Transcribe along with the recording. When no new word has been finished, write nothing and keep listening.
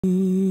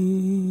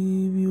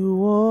Give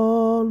you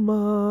all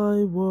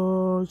my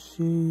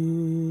worship.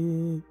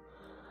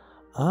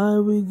 I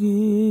will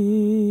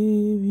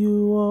give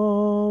you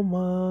all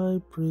my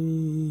praise.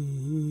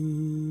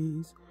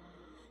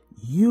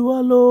 You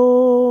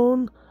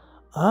alone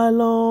I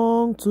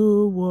long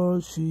to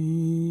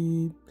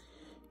worship.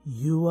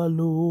 You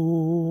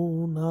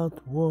alone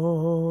art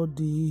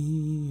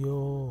worthy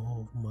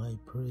of my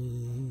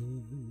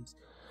praise.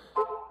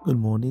 Good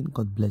morning.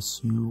 God bless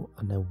you,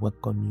 and I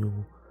welcome you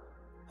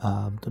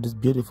to this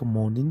beautiful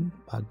morning.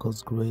 By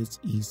God's grace,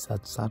 is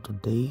at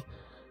Saturday,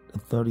 the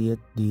 30th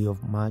day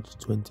of March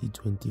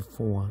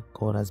 2024.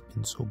 God has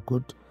been so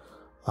good.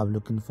 I'm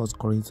looking at 1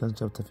 Corinthians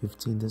chapter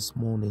 15 this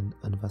morning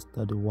and verse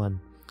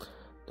 31.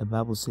 The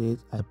Bible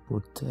says, I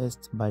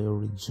protest by your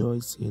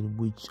rejoicing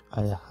which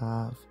I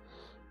have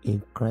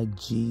in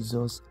Christ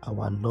Jesus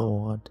our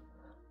Lord.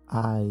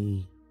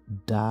 I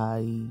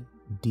die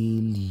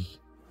daily.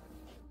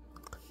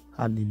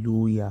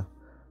 Hallelujah.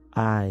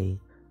 I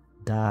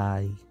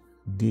die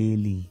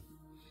daily.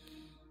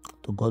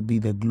 To God be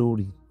the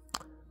glory.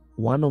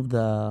 One of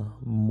the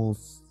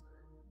most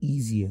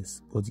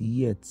easiest but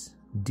yet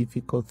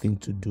difficult thing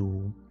to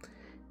do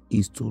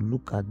is to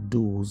look at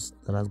those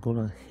that has gone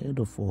ahead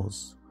of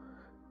us,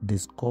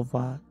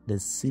 discover the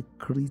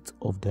secret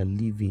of their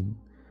living,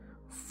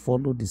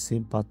 follow the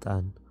same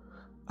pattern,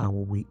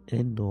 and we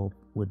end up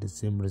with the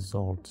same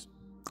result.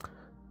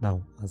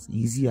 Now, as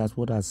easy as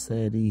what I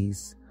said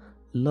is,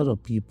 a lot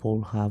of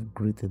people have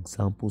great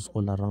examples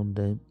all around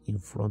them, in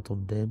front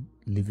of them,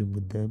 living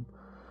with them,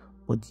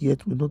 but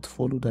yet we not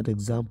follow that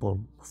example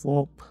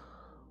for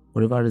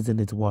whatever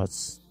reason it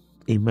was.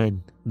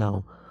 Amen.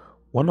 Now,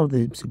 one of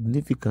the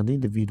significant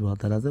individuals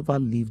that has ever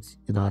lived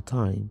in our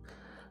time,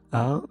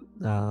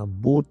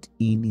 both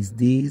in his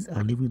days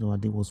and even our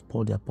day, was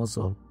Paul the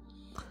Apostle.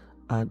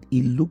 And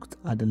he looked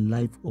at the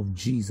life of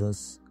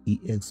Jesus. He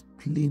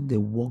explained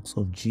the works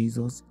of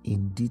Jesus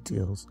in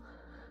details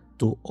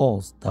to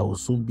us that will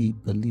soon be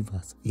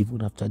believers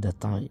even after that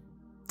time.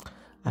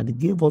 And he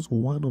gave us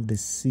one of the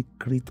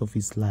secrets of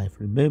his life.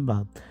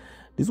 Remember,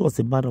 this was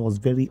a man that was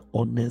very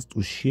honest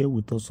to share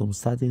with us some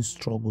certain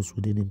struggles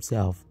within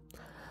himself.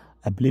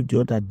 I believe the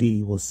other day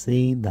he was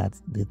saying that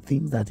the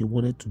things that he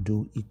wanted to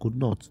do, he could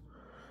not.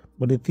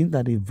 But the things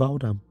that he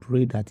vowed and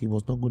prayed that he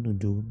was not going to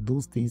do,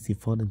 those things he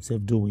found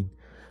himself doing.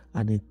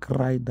 And he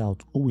cried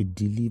out, "Who will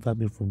deliver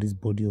me from this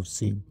body of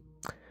sin?"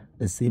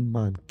 The same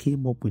man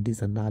came up with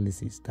this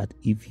analysis that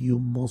if you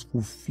must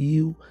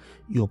fulfill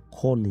your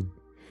calling,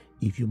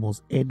 if you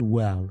must end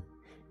well,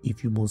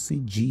 if you must see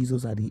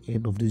Jesus at the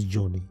end of this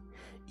journey,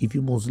 if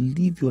you must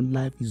live your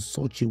life in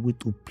such a way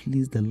to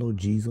please the Lord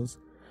Jesus,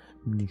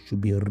 you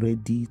should be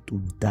ready to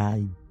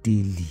die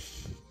daily.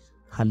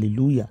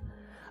 Hallelujah.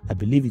 I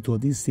believe it was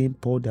this same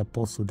Paul the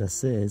Apostle that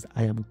says,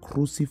 I am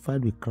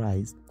crucified with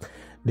Christ.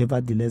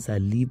 Nevertheless, I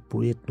live,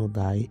 yet not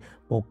I,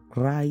 but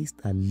Christ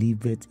that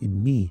liveth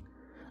in me.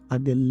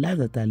 And the life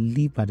that I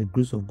live by the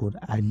grace of God,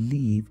 I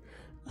live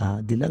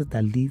by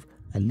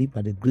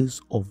the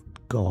grace of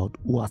God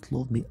who has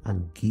loved me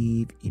and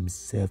gave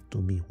himself to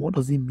me. What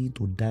does it mean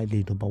to die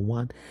daily? Number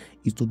one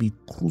is to be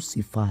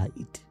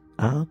crucified,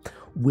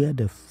 where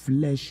the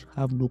flesh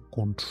have no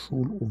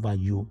control over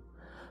you.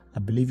 I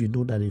believe you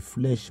know that the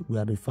flesh we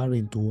are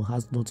referring to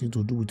has nothing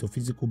to do with your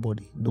physical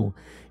body. No,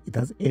 it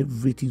has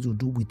everything to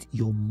do with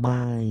your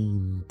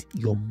mind,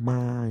 your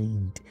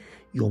mindsets,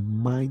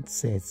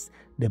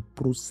 the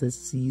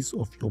processes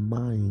of your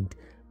mind.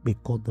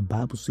 Because the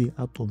Bible says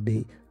out of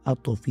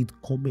it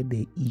come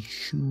the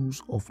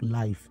issues of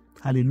life.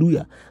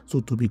 Hallelujah. So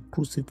to be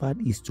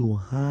crucified is to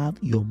have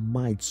your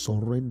mind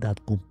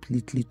surrendered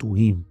completely to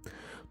him.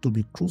 To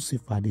be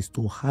crucified is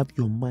to have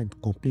your mind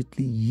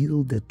completely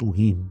yielded to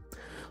him.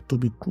 To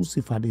be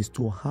crucified is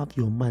to have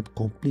your mind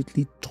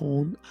completely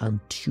turned and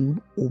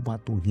tuned over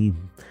to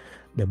him.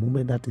 The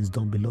moment that is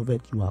done,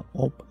 beloved, you are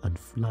up and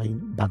flying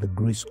by the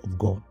grace of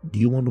God. Do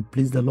you want to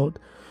please the Lord?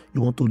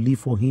 You want to live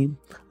for him?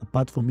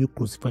 Apart from you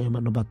crucifying him.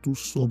 Number two,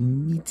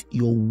 submit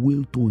your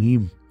will to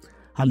him.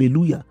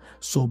 Hallelujah.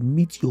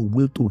 Submit your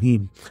will to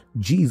him.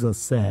 Jesus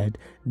said,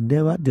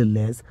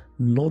 nevertheless,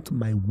 not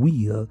my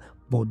will,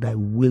 but thy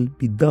will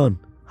be done.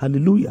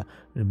 Hallelujah.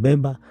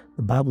 Remember,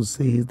 the Bible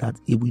says that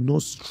he will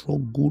not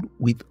struggle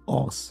with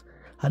us.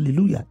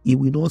 Hallelujah. He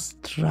will not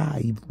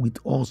strive with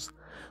us.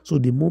 So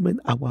the moment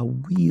our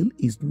will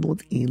is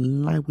not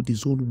in line with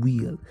his own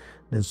will,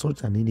 then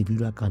such an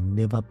individual can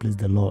never please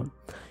the Lord.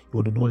 You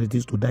want to know what it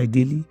is to die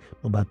daily?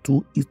 Number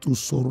two is to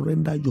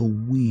surrender your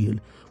will.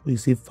 When you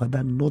say,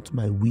 Father, not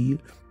my will,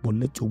 but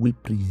let your will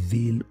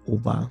prevail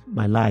over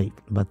my life.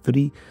 Number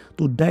three,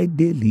 to die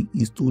daily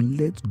is to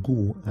let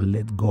go and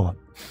let God.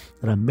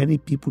 There are many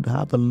people that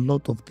have a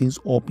lot of things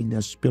up in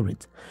their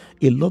spirit,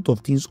 a lot of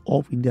things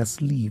up in their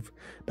sleeve,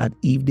 that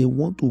if they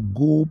want to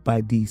go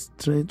by the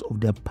strength of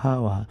their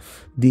power,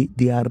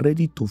 they are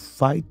ready to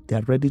fight, they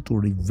are ready to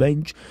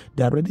revenge,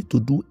 they are ready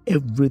to do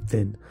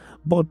everything.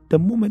 But the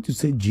moment you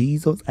say,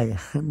 Jesus, I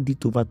hand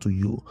it over to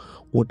you,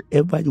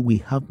 whatever you will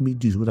have me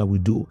do is what I will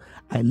do.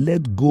 I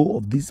let go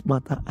of this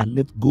matter. I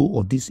let go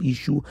of this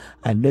issue.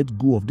 I let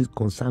go of this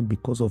concern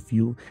because of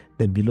you.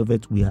 Then,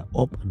 beloved, we are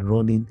up and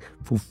running,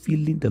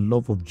 fulfilling the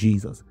love of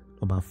Jesus.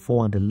 Number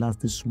 4 and the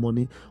last this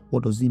morning,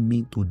 what does it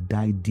mean to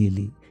die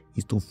daily?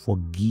 Is to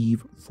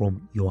forgive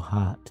from your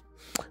heart.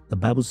 The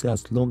Bible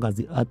says, as long as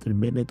the earth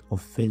remaineth,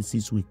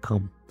 offenses will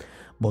come.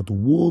 But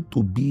woe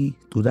to be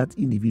to that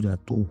individual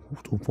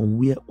from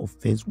where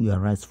offense will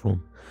arise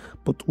from.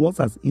 But to us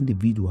as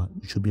individual,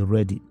 you should be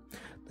ready.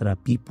 There are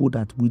people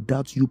that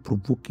without you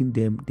provoking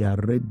them, they are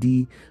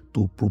ready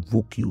to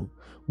provoke you.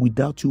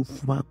 Without you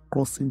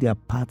crossing their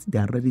path, they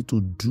are ready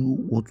to do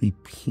what will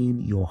pain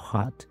your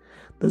heart.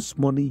 This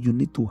morning, you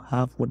need to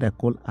have what I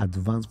call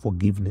advanced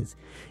forgiveness,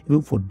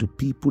 even for the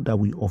people that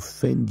will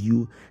offend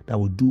you, that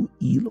will do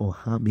ill or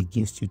harm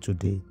against you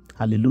today.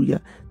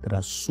 Hallelujah. There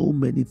are so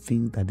many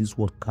things that this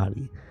word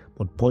carry.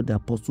 But Paul the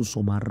Apostle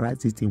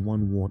summarizes it in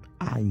one word: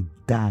 I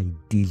die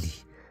daily.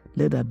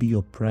 Let that be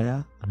your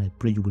prayer, and I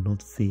pray you will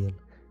not fail.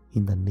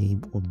 In the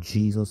name of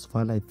Jesus.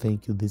 Father, I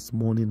thank you this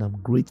morning. I'm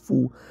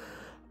grateful.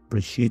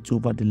 Appreciate you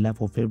over the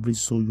life of every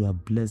soul you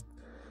have blessed.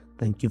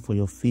 Thank you for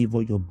your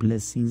favor, your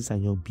blessings,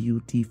 and your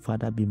beauty.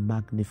 Father, be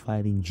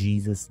magnified in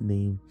Jesus'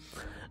 name.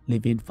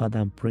 Living Father,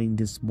 I'm praying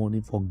this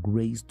morning for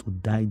grace to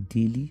die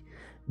daily,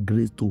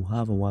 grace to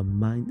have our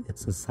mind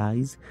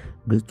exercised,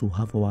 grace to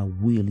have our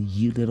will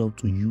yielded up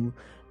to you,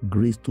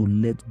 grace to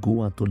let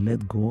go and to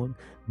let God,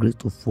 grace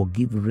to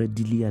forgive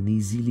readily and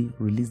easily.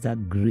 Release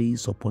that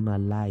grace upon our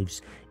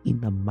lives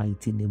in the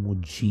mighty name of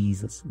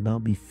Jesus. Now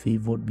be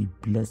favored, be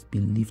blessed, be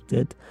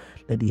lifted.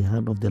 Let the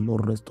hand of the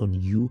Lord rest on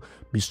you.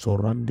 Be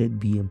surrounded,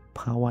 be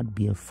empowered,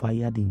 be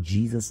fired in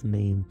Jesus'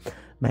 name.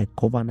 And I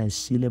cover and I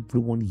seal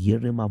everyone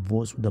hearing my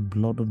voice with the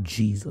blood of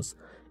Jesus.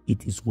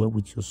 It is well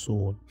with your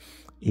soul.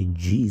 In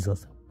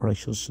Jesus'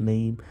 precious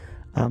name.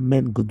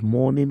 Amen. Good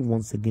morning.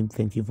 Once again,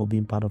 thank you for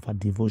being part of our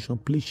devotion.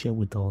 Please share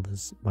with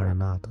others.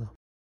 Maranatha.